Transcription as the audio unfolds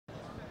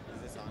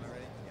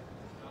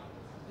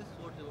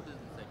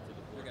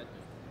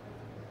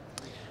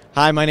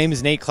Hi, my name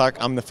is Nate Clark.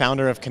 I'm the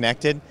founder of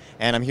Konnected,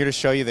 and I'm here to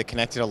show you the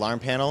Konnected Alarm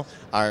Panel,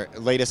 our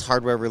latest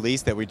hardware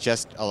release that we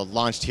just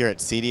launched here at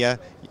CEDIA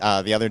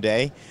the other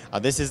day.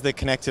 This is the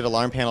Konnected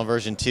Alarm Panel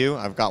version 2.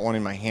 I've got one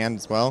in my hand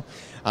as well.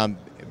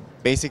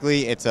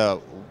 Basically, it's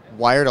a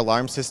wired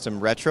alarm system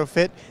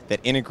retrofit that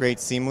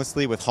integrates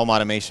seamlessly with home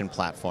automation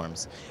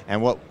platforms.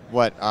 And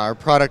what our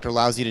product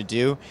allows you to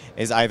do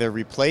is either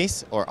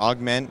replace or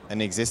augment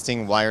an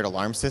existing wired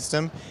alarm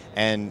system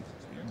and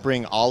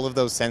bring all of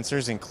those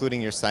sensors,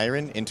 including your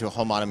siren, into a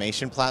home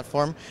automation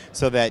platform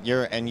so that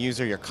your end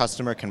user, your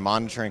customer, can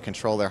monitor and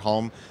control their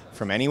home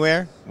from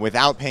anywhere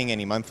without paying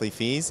any monthly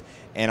fees,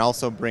 and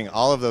also bring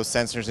all of those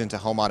sensors into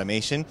home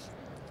automation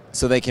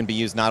so they can be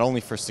used not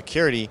only for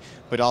security,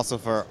 but also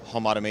for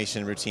home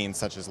automation routines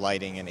such as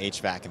lighting and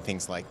HVAC and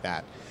things like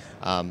that.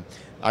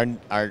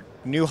 Our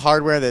new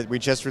hardware that we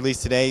just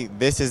released today,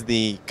 this is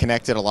the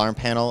Konnected Alarm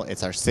Panel.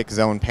 It's our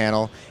 6-zone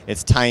panel.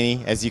 It's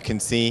tiny, as you can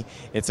see.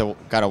 It's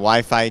got a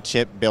Wi-Fi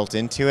chip built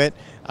into it.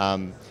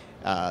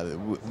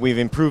 We've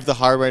improved the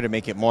hardware to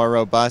make it more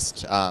robust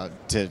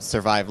to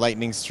survive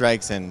lightning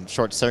strikes and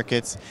short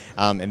circuits.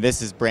 And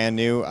this is brand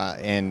new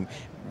and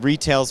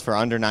retails for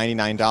under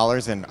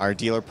 $99, and our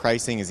dealer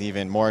pricing is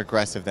even more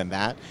aggressive than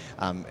that.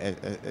 A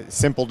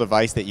simple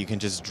device that you can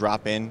just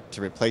drop in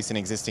to replace an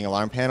existing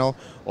alarm panel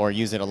or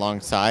use it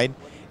alongside.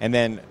 And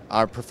then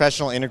our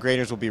professional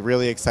integrators will be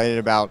really excited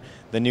about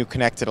the new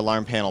Konnected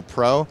Alarm Panel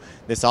Pro.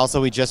 This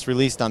also we just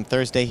released on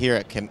Thursday here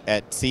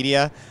at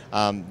CEDIA.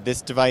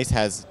 This device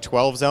has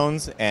 12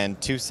 zones and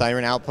 2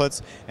 siren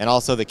outputs, and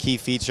also the key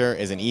feature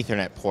is an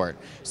Ethernet port.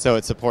 So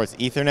it supports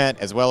Ethernet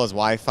as well as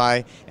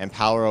Wi-Fi and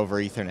power over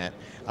Ethernet.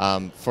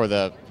 For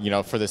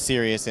the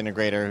serious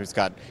integrator who's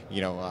got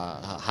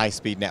a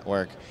high-speed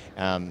network,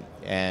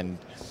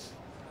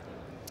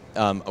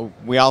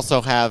 we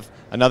also have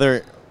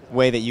another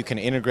way that you can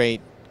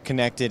integrate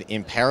Konnected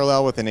in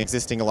parallel with an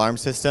existing alarm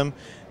system.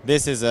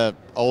 This is an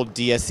old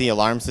DSC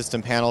alarm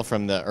system panel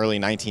from the early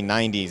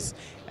 1990s,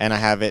 and I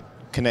have it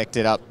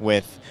connected up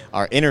with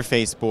our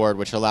interface board,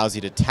 which allows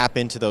you to tap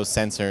into those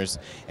sensors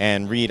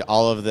and read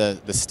all of the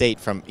state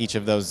from each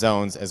of those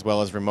zones, as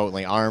well as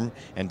remotely arm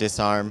and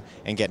disarm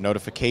and get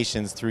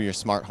notifications through your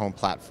smart home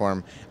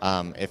platform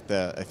if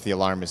the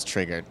alarm is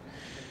triggered.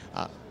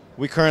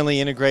 We currently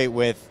integrate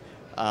with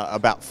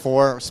about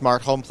 4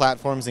 smart home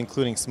platforms,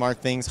 including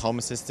SmartThings, Home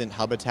Assistant,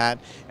 Habitat,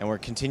 and we're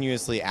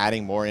continuously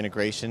adding more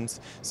integrations.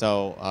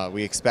 So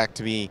we expect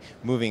to be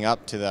moving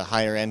up to the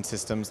higher end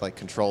systems like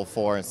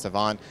Control4 and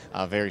Savant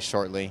very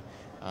shortly.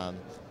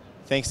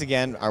 Thanks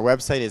again. Our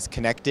website is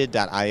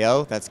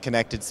konnected.io. That's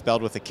Konnected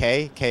spelled with a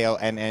K,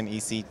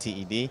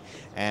 Konnected.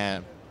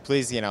 And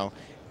please,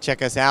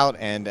 check us out.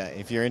 And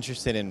if you're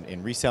interested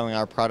in reselling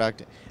our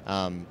product,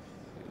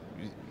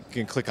 you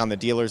can click on the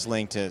dealer's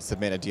link to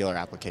submit a dealer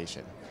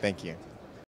application. Thank you.